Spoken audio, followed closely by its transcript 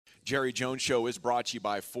Jerry Jones Show is brought to you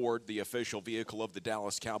by Ford, the official vehicle of the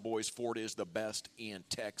Dallas Cowboys. Ford is the best in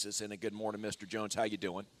Texas. And a good morning, Mr. Jones. How you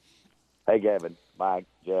doing? Hey, Gavin, Mike,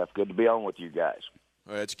 Jeff, good to be on with you guys.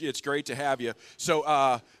 It's great to have you.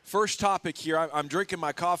 So first topic here, I'm drinking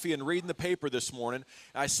my coffee and reading the paper this morning.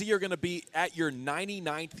 I see you're going to be at your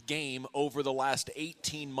 99th game over the last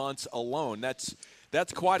 18 months alone. That's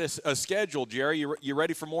quite a schedule, Jerry. You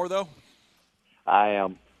ready for more, though? I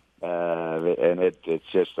am, and it's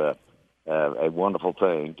just a wonderful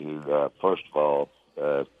thing to, first of all,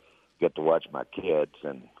 get to watch my kids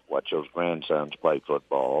and watch those grandsons play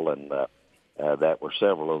football, and that were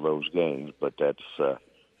several of those games. But that's,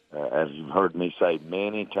 as you've heard me say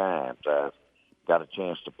many times, I've got a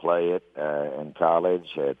chance to play it in college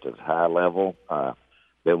at the high level.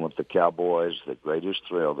 Been with the Cowboys. The greatest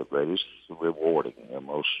thrill, the greatest rewarding, the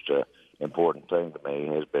most important thing to me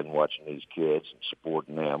has been watching these kids and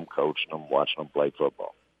supporting them, coaching them, watching them play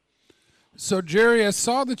football. So, Jerry, I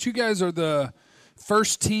saw that you guys are the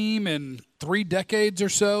first team in 3 decades or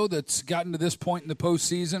so that's gotten to this point in the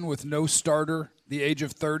postseason with no starter the age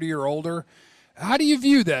of 30 or older. How do you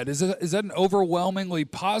view that? Is that an overwhelmingly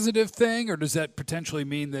positive thing, or does that potentially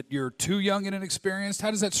mean that you're too young and inexperienced?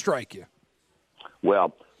 How does that strike you?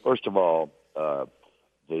 Well, first of all,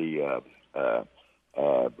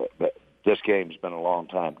 this game's been a long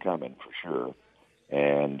time coming for sure,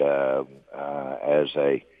 and as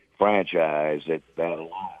a franchise, that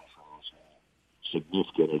alone shows how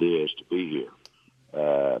significant it is to be here.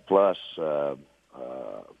 Plus, the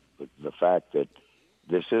fact that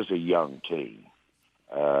this is a young team,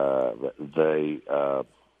 they're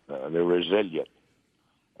resilient.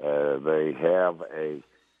 They have a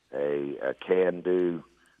can-do,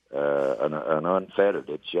 an unfettered.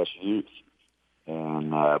 It's just youth.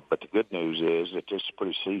 And but the good news is that this is a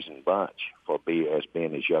pretty seasoned bunch for being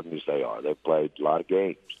as young as they are. They've played a lot of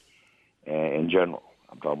games in general.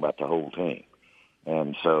 I'm talking about the whole team.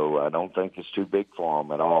 And so I don't think it's too big for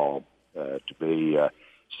them at all to be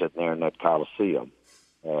sitting there in that Coliseum.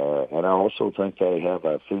 And I also think they have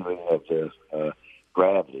a feeling of the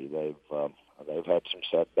gravity. They've had some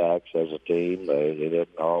setbacks as a team. It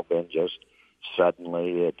hasn't all been just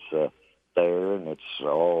suddenly it's there and it's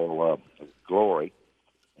all glory.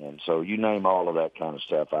 And so you name all of that kind of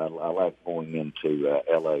stuff. I like going into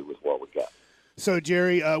L.A. with what we got. So,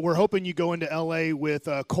 Jerry, we're hoping you go into L.A. with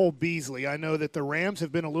Cole Beasley. I know that the Rams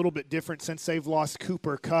have been a little bit different since they've lost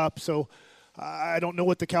Cooper Kupp, so I don't know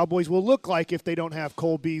what the Cowboys will look like if they don't have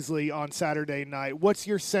Cole Beasley on Saturday night. What's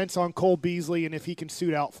your sense on Cole Beasley and if he can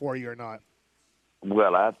suit out for you or not?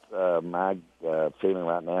 Well, my feeling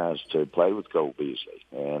right now is to play with Cole Beasley.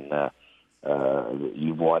 And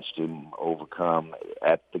you've watched him overcome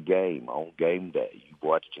at the game, on game day. You've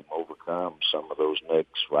watched him overcome some of those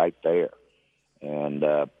nicks right there. And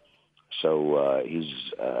so he's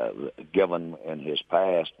given in his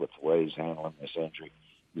past with the way he's handling this injury,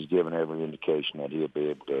 he's given every indication that he'll be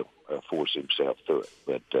able to force himself through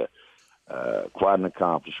it. But quite an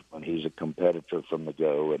accomplishment. He's a competitor from the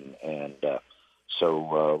go. And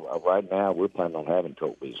so right now we're planning on having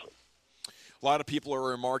Cole Beasley. A lot of people are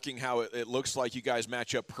remarking how it looks like you guys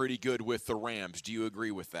match up pretty good with the Rams. Do you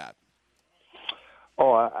agree with that?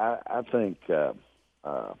 Oh, I think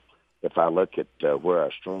if I look at where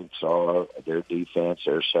our strengths are, their defense,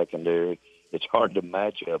 their secondary, it's hard to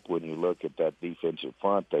match up when you look at that defensive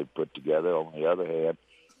front they've put together. On the other hand,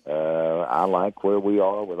 I like where we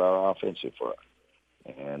are with our offensive front.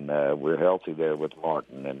 And we're healthy there with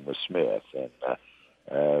Martin and with Smith. And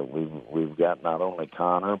we've got not only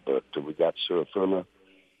Connor, but we got Su'a-Filo,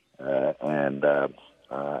 and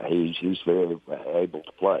he's very able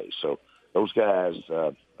to play. So those guys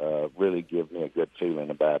really give me a good feeling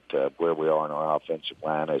about where we are in our offensive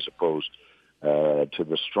line as opposed to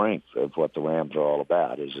the strength of what the Rams are all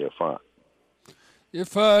about is their front.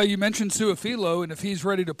 If you mentioned Su'a-Filo, and if he's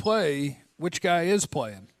ready to play, which guy is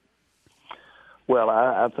playing? Well,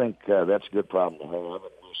 I think that's a good problem to have,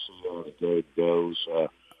 and we'll see how the game goes.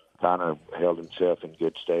 Connor held himself in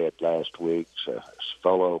good stead last week.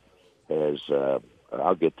 Folo has,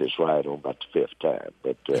 I'll get this right on about the 5th time,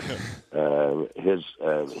 but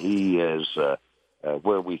he is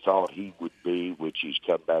where we thought he would be, which he's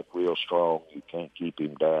come back real strong. You can't keep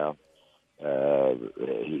him down.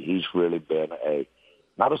 He's really been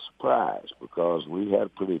not a surprise because we had a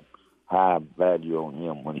pretty high value on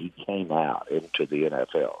him when he came out into the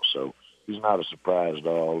NFL. So he's not a surprise at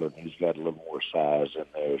all, and he's got a little more size in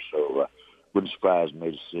there. So wouldn't surprise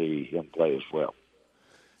me to see him play as well.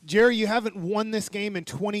 Jerry, you haven't won this game in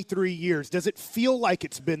 23 years. Does it feel like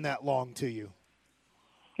it's been that long to you?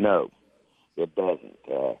 No, it doesn't.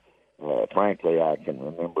 frankly, I can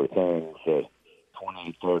remember things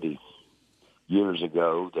 20, 30 years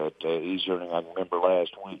ago that easier than I can remember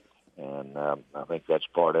last week. And I think that's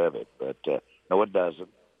part of it. But no, it doesn't.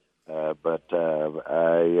 But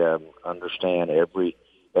I understand every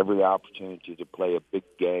opportunity to play a big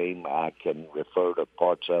game. I can refer to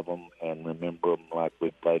parts of them and remember them like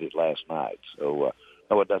we played it last night. So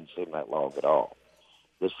no, it doesn't seem that long at all.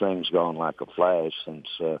 This thing's gone like a flash since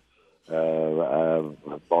I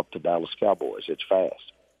bought the Dallas Cowboys. It's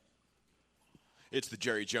fast. It's the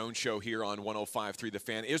Jerry Jones Show here on 105.3 The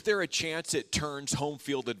Fan. Is there a chance it turns home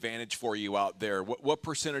field advantage for you out there? What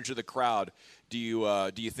percentage of the crowd do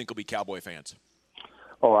you think will be Cowboy fans?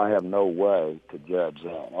 Oh, I have no way to judge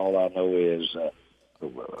that. All I know is,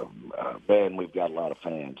 Ben, we've got a lot of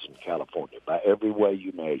fans in California. By every way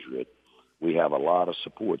you measure it, we have a lot of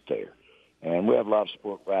support there. And we have a lot of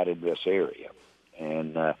support right in this area.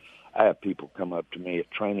 And I have people come up to me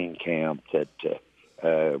at training camp that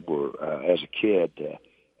were, as a kid,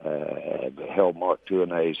 held Mark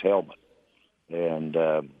Tuinei's helmet. And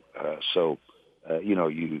so,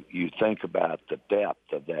 you think about the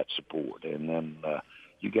depth of that support. And then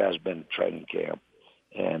you guys have been at training camp,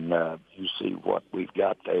 and you see what we've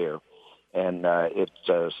got there. And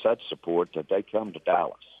it's such support that they come to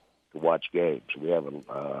Dallas to watch games. We have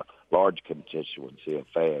a large constituency of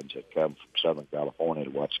fans that come from Southern California to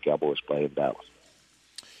watch the Cowboys play in Dallas.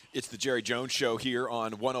 It's the Jerry Jones Show here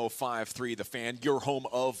on 105.3 The Fan, your home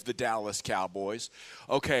of the Dallas Cowboys.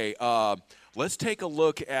 Okay, let's take a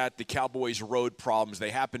look at the Cowboys' road problems. They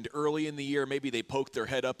happened early in the year. Maybe they poked their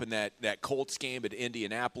head up in that Colts game at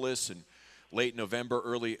Indianapolis and late November,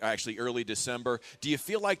 early December. Do you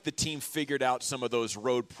feel like the team figured out some of those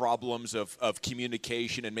road problems of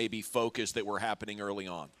communication and maybe focus that were happening early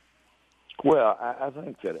on? Well, I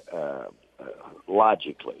think that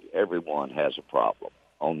logically everyone has a problem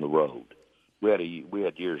on the road. We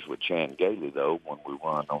had years with Chan Gailey, though, when we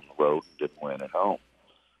won on the road and didn't win at home.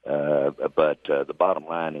 But the bottom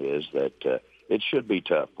line is that it should be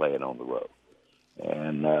tough playing on the road.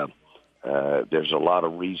 And there's a lot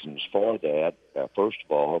of reasons for that. First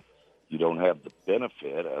of all, you don't have the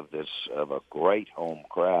benefit of a great home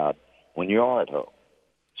crowd when you are at home.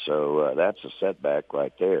 So that's a setback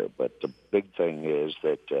right there. But the big thing is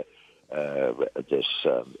that this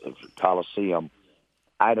Coliseum,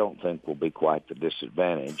 I don't think will be quite the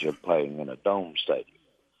disadvantage of playing in a dome stadium,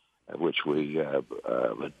 which we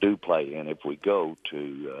do play in if we go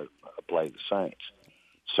to play the Saints.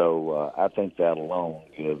 So I think that alone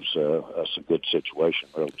gives us a good situation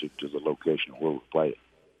relative to the location where we play it.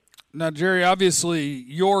 Now, Jerry, obviously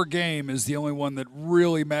your game is the only one that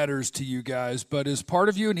really matters to you guys, but is part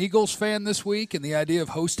of you an Eagles fan this week and the idea of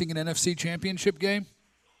hosting an NFC Championship game?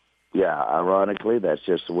 Yeah, ironically, that's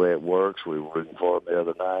just the way it works. We were rooting for them the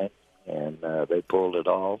other night, and they pulled it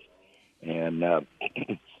off. And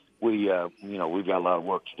we've got a lot of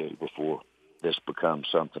work to do before this becomes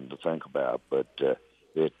something to think about. But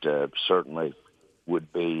it certainly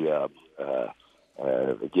would be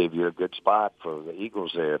give you a good spot for the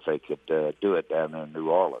Eagles there if they could do it down there in New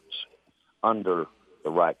Orleans under the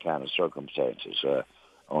right kind of circumstances.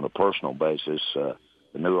 On a personal basis, the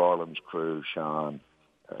New Orleans crew, Sean,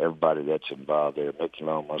 everybody that's involved there, Mickey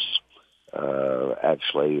Lomas,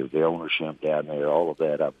 actually the ownership down there, all of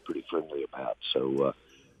that I'm pretty friendly about. So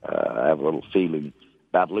I have a little feeling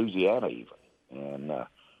about Louisiana even. And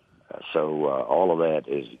so all of that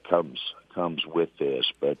comes with this.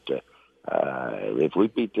 But if we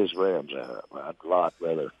beat this Rams, I'd a lot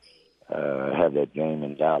rather have that game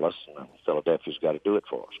in Dallas. And Philadelphia's got to do it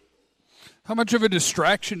for us. How much of a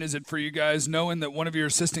distraction is it for you guys knowing that one of your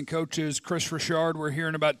assistant coaches, Chris Richard, we're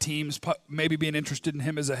hearing about teams maybe being interested in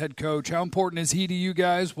him as a head coach? How important is he to you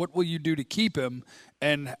guys? What will you do to keep him?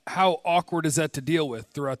 And how awkward is that to deal with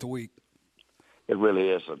throughout the week? It really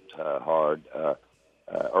isn't hard.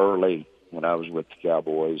 Early, when I was with the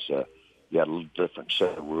Cowboys, you had a little different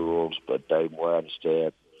set of rules, but Dave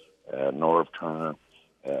Winstead, Norv Turner,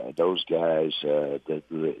 those guys,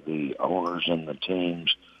 the owners and the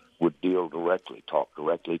teams would talk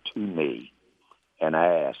directly to me and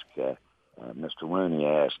ask, Mr. Rooney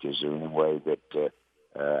asked, is there any way that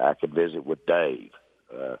I could visit with Dave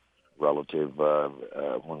relative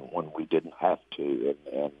when we didn't have to?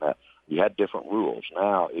 And you had different rules.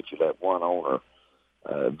 Now, if you let one owner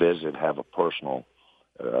visit, have a personal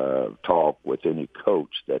talk with any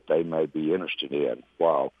coach that they may be interested in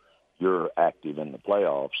while you're active in the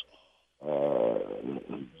playoffs,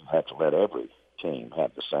 you have to let every team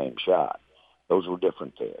have the same shot. Those were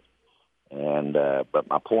different then. And but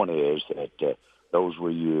my point is that those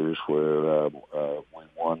were years where we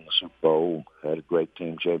won the Super Bowl, had a great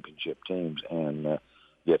team, championship teams, and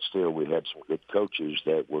yet still we had some good coaches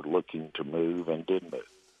that were looking to move and did move.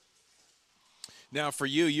 Now, for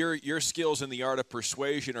you, your skills in the art of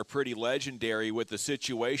persuasion are pretty legendary. With a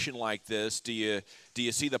situation like this, do you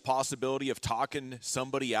see the possibility of talking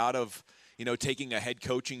somebody out of, taking a head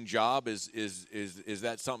coaching job? Is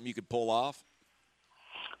that something you could pull off?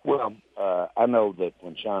 Well, I know that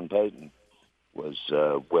when Sean Payton was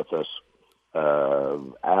with us,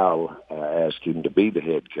 Al asked him to be the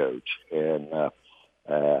head coach, and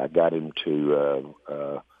I got him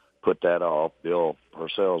to put that off. Bill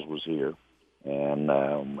Parcells was here. And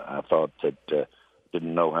I thought that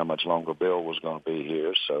didn't know how much longer Bill was going to be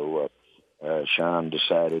here, so Sean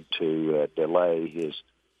decided to delay his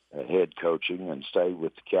head coaching and stay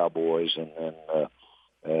with the Cowboys, and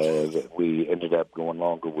then we ended up going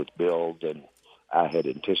longer with Bill than I had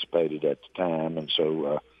anticipated at the time, and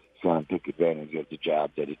so Sean took advantage of the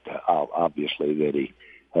job that obviously that he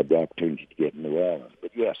had the opportunity to get in New Orleans.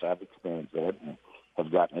 But yes, I've experienced that and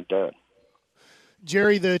have gotten it done.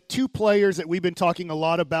 Jerry, the two players that we've been talking a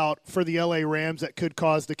lot about for the LA Rams that could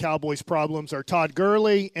cause the Cowboys problems are Todd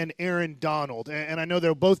Gurley and Aaron Donald. And I know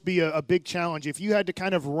they'll both be a big challenge. If you had to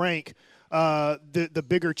kind of rank the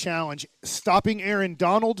bigger challenge, stopping Aaron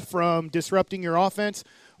Donald from disrupting your offense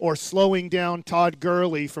or slowing down Todd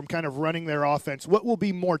Gurley from kind of running their offense, what will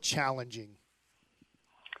be more challenging?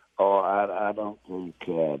 Oh, I don't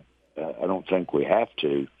think we have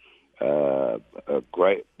to.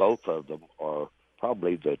 Both of them are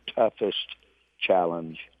probably the toughest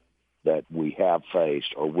challenge that we have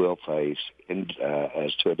faced or will face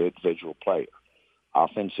as to an individual player.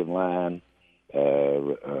 Offensive line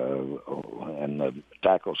and the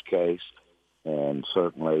tackles case, and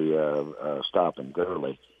certainly stopping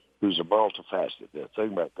Gurley, who's a multifaceted. The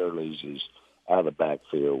thing about Gurley is he's out of the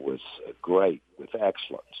backfield with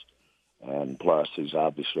excellence. And plus, he's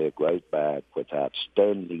obviously a great back with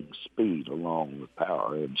outstanding speed along with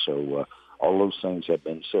power. And so all those things have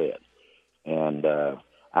been said. And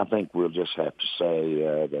I think we'll just have to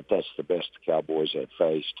say that that's the best the Cowboys have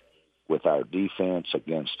faced with our defense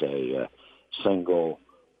against a single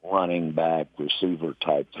running back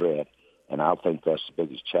receiver-type threat. And I think that's the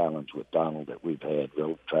biggest challenge with Donald that we've had,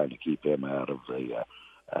 trying to keep him out of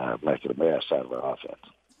making a mess out of our offense.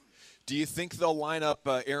 Do you think they'll line up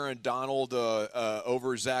Aaron Donald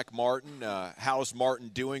over Zach Martin? How's Martin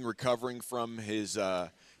doing, recovering from his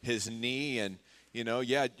knee? And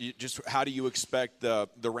just how do you expect the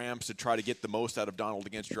Rams to try to get the most out of Donald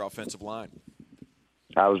against your offensive line?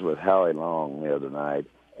 I was with Howie Long the other night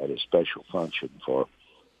at a special function for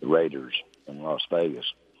the Raiders in Las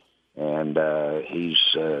Vegas, and he's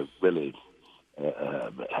really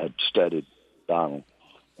had studied Donald.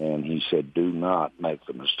 And he said, do not make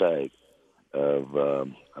the mistake of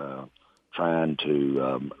trying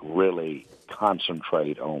to really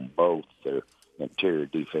concentrate on both their interior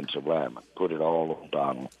defensive linemen. Put it all on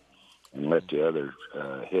Donald and let the other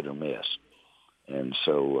hit or miss. And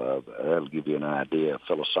so that'll give you an idea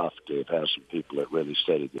philosophically of how some people that really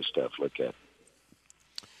study this stuff look at it.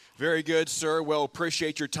 Very good, sir. Well,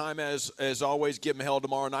 appreciate your time as always. Give them hell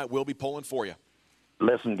tomorrow night. We'll be pulling for you.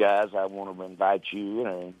 Listen, guys, I want to invite you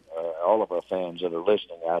and all of our fans that are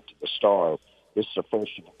listening out to the Star. This is the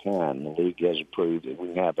first of a kind. The league has approved that we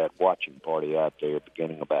can have that watching party out there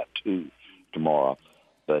beginning about 2 tomorrow.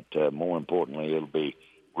 But more importantly, it'll be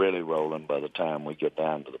really rolling by the time we get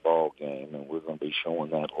down to the ball game, and we're going to be showing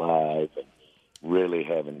that live and really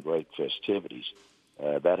having great festivities.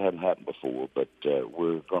 That hadn't happened before, but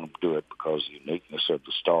we're going to do it because of the uniqueness of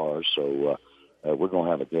the Stars. So we're going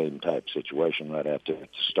to have a game-type situation right after the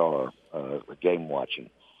Star, game watching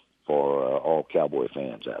for all Cowboy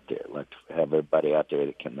fans out there. I'd like to have everybody out there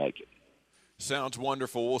that can make it. Sounds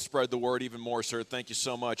wonderful. We'll spread the word even more, sir. Thank you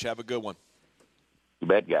so much. Have a good one. You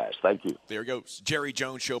bet, guys. Thank you. There goes. Jerry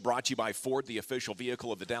Jones Show brought to you by Ford, the official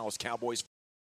vehicle of the Dallas Cowboys.